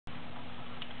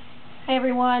Hi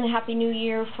everyone, Happy New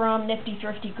Year from Nifty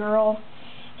Thrifty Girl.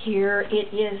 Here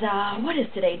it is, what is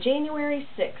today? January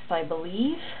 6th, I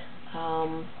believe.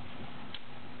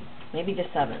 Maybe the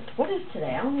 7th. What is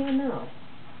today? I don't even know.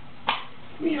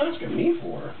 What are you asking me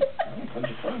for? I don't punch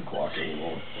a time clock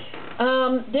anymore.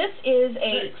 This is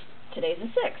Today's the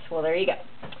 6th. Well, there you go.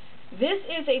 This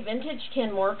is a vintage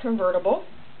Kenmore convertible.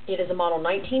 It is a model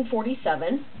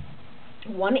 1947,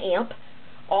 1 amp,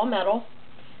 all metal.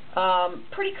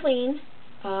 Pretty clean,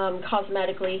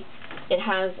 cosmetically. It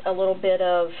has a little bit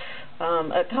of,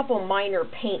 a couple minor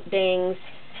paint dings.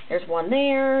 There's one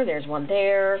there, there's one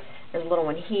there, there's a little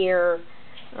one here.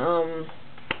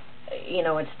 You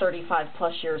know, it's 35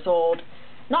 plus years old.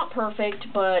 Not perfect,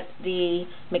 but the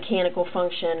mechanical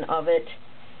function of it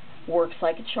works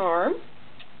like a charm.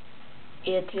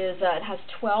 It has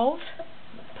 12,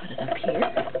 put it up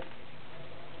here,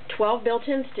 12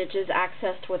 built-in stitches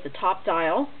accessed with the top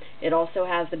dial. It also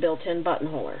has the built-in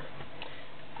buttonholer.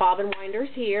 Bobbin winders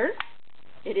here.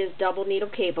 It is double needle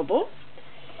capable.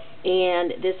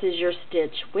 And this is your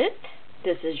stitch width.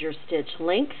 This is your stitch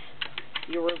length.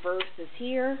 Your reverse is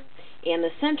here. And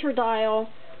the center dial,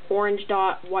 orange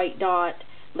dot, white dot,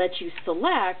 lets you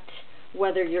select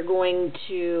whether you're going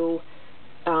to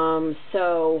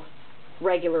sew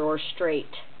regular or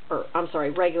straight, or I'm sorry,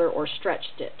 regular or stretch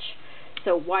stitch.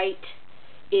 So white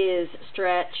is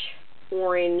stretch,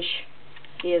 orange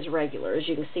is regular. As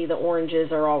you can see, the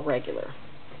oranges are all regular.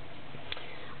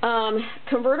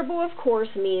 Convertible, of course,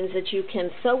 means that you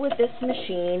can sew with this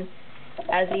machine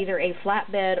as either a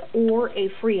flatbed or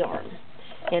a free arm.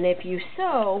 And if you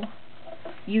sew,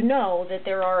 you know that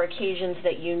there are occasions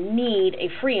that you need a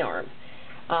free arm.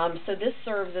 So this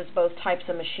serves as both types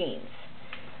of machines.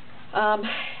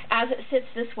 As it sits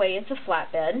this way, it's a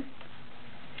flatbed.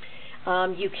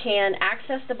 You can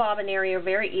access the bobbin area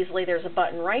very easily. There's a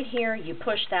button right here. You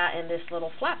push that and this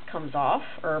little flap comes off,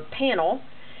 or panel.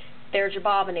 There's your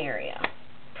bobbin area.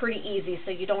 Pretty easy,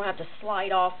 so you don't have to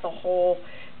slide off the whole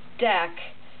deck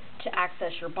to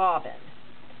access your bobbin.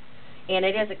 And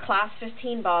it is a class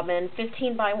 15 bobbin,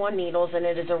 15 by 1 needles, and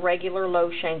it is a regular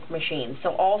low shank machine.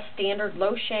 So all standard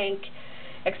low shank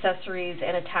accessories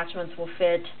and attachments will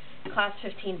fit class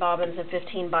 15 bobbins and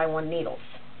 15 by 1 needles.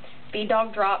 Feed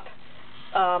dog drop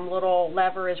little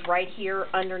lever is right here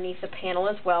underneath the panel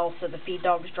as well, so the feed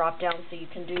dogs drop down so you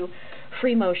can do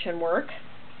free motion work.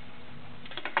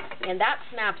 And that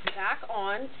snaps back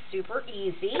on super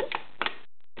easy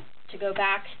to go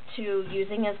back to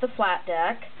using as the flat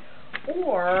deck.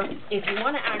 Or if you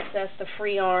want to access the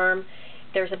free arm,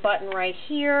 there's a button right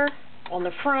here on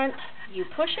the front. You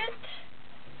push it.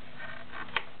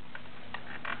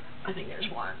 I think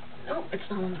there's one. No, it's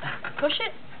not on the back. Push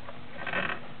it.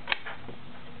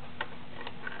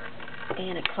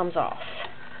 And it comes off.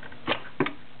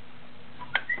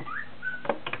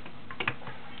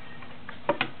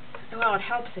 Well, it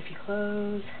helps if you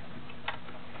close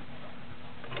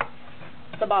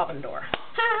the bobbin door.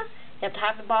 You have to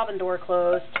have the bobbin door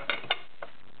closed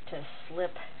to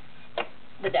slip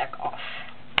the deck off.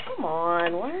 Come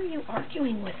on, why are you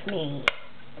arguing with me?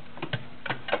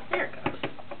 There it goes.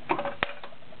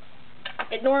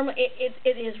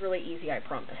 It is really easy, I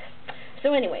promise.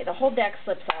 So anyway, the whole deck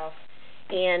slips off,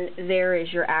 and there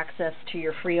is your access to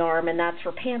your free arm, and that's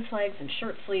for pants legs and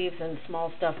shirt sleeves and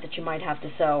small stuff that you might have to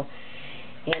sew.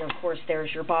 And of course,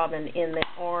 there's your bobbin in the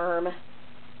arm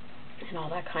and all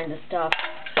that kind of stuff.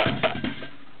 And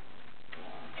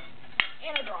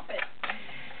I drop it.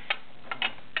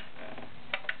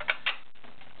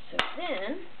 So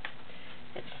then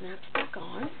it snaps back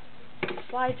on,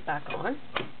 slides back on,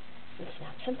 and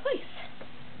snaps in place.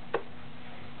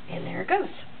 And there it goes.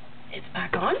 It's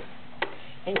back on,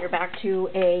 and you're back to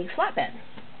a flatbed.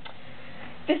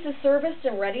 This is serviced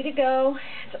and ready to go.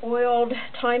 It's oiled,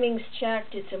 timing's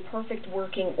checked, it's in perfect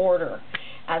working order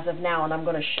as of now, and I'm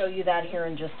going to show you that here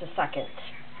in just a second.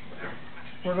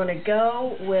 We're going to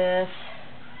go with,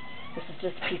 this is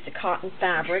just a piece of cotton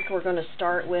fabric. We're going to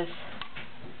start with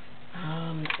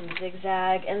some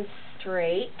zigzag and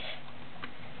straight.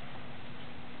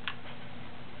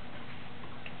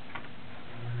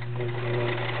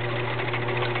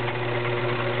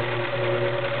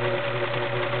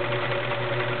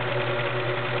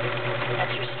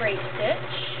 That's your straight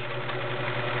stitch.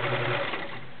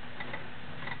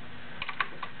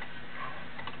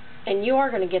 And you are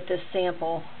going to get this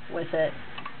sample with it.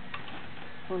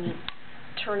 I'm going to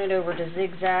turn it over to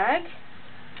zigzag.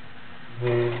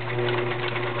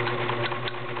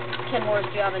 Kenmore's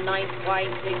do have a nice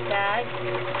white zigzag.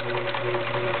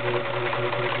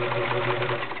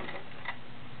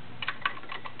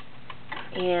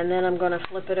 And then I'm going to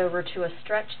flip it over to a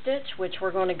stretch stitch, which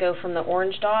we're going to go from the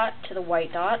orange dot to the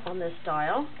white dot on this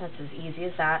dial. That's as easy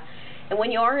as that. And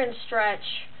when you are in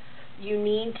stretch, you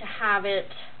need to have it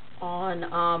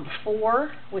on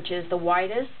 4, which is the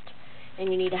widest,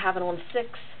 and you need to have it on 6,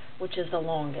 which is the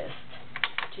longest,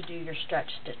 to do your stretch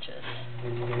stitches.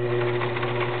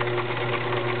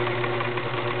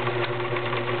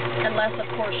 Unless, of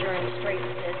course, you're in straight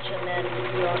stitch, and then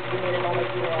you need it on the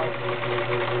 4.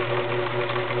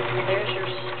 There's your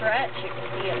stretch. You can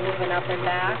see it moving up and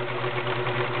back.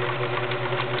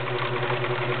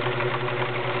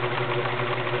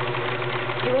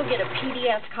 You will get a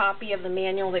PDF copy of the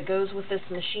manual that goes with this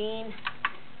machine.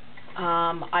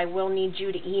 I will need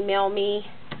you to email me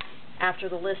after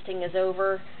the listing is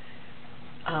over.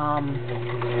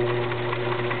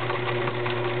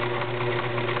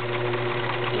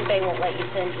 eBay won't let you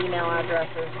send email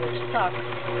addresses, which sucks.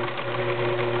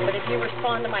 But if you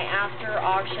respond to my after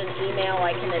auction email,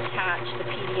 I can attach the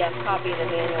PDF copy of the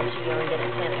manual to you and get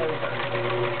it sent over.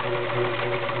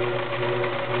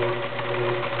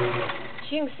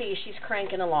 As you can see, she's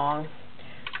cranking along.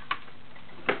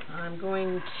 I'm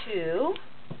going to,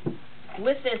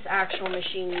 with this actual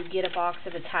machine, you get a box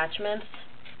of attachments,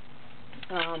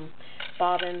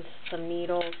 bobbins, some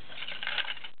needles.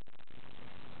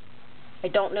 I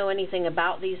don't know anything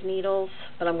about these needles,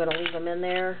 but I'm going to leave them in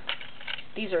there.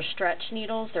 These are stretch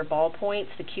needles. They're ball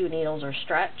points. The Q needles are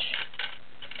stretch.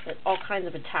 There's all kinds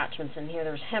of attachments in here.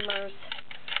 There's hemmers.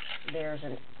 There's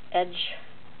an edge,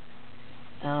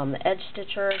 the edge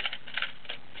stitcher.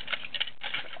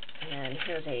 And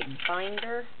here's a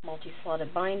binder,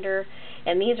 multi-slotted binder.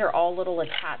 And these are all little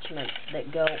attachments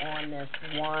that go on this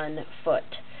one foot.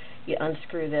 You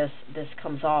unscrew this, this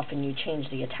comes off, and you change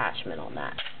the attachment on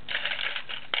that.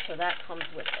 So that comes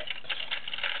with it.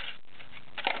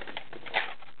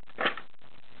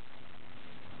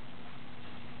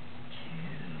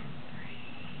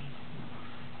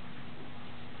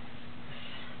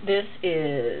 This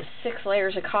is 6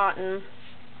 layers of cotton.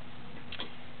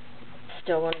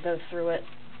 Still going to go through it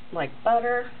like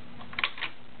butter.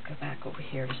 Go back over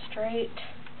here to straight.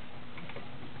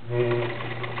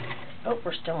 Oh,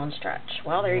 we're still on stretch.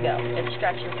 Well, there you go. It's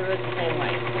stretching through it the same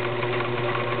way.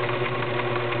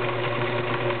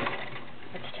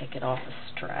 Let's take it off of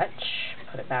stretch.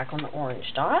 Put it back on the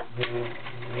orange dot.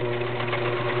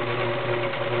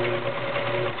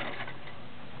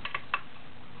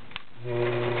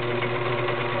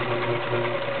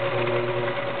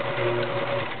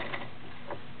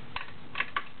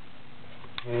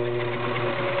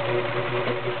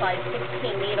 Size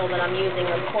 16 needle that I'm using.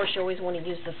 Of course, you always want to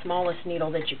use the smallest needle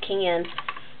that you can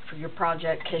for your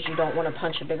project because you don't want to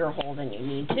punch a bigger hole than you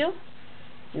need to.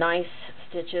 Nice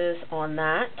stitches on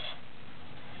that.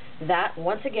 That,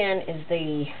 once again, is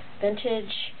the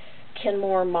vintage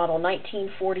Kenmore model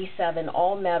 1947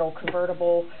 all-metal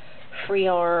convertible free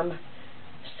arm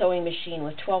sewing machine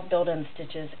with 12 built-in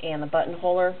stitches and the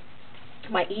buttonholer.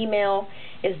 My email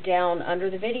is down under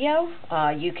the video.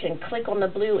 You can click on the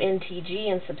blue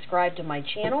NTG and subscribe to my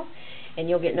channel, and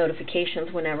you'll get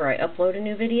notifications whenever I upload a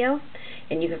new video.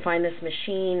 And you can find this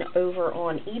machine over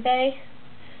on eBay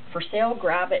for sale.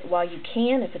 Grab it while you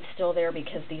can if it's still there,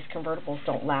 because these convertibles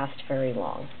don't last very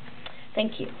long.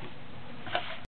 Thank you.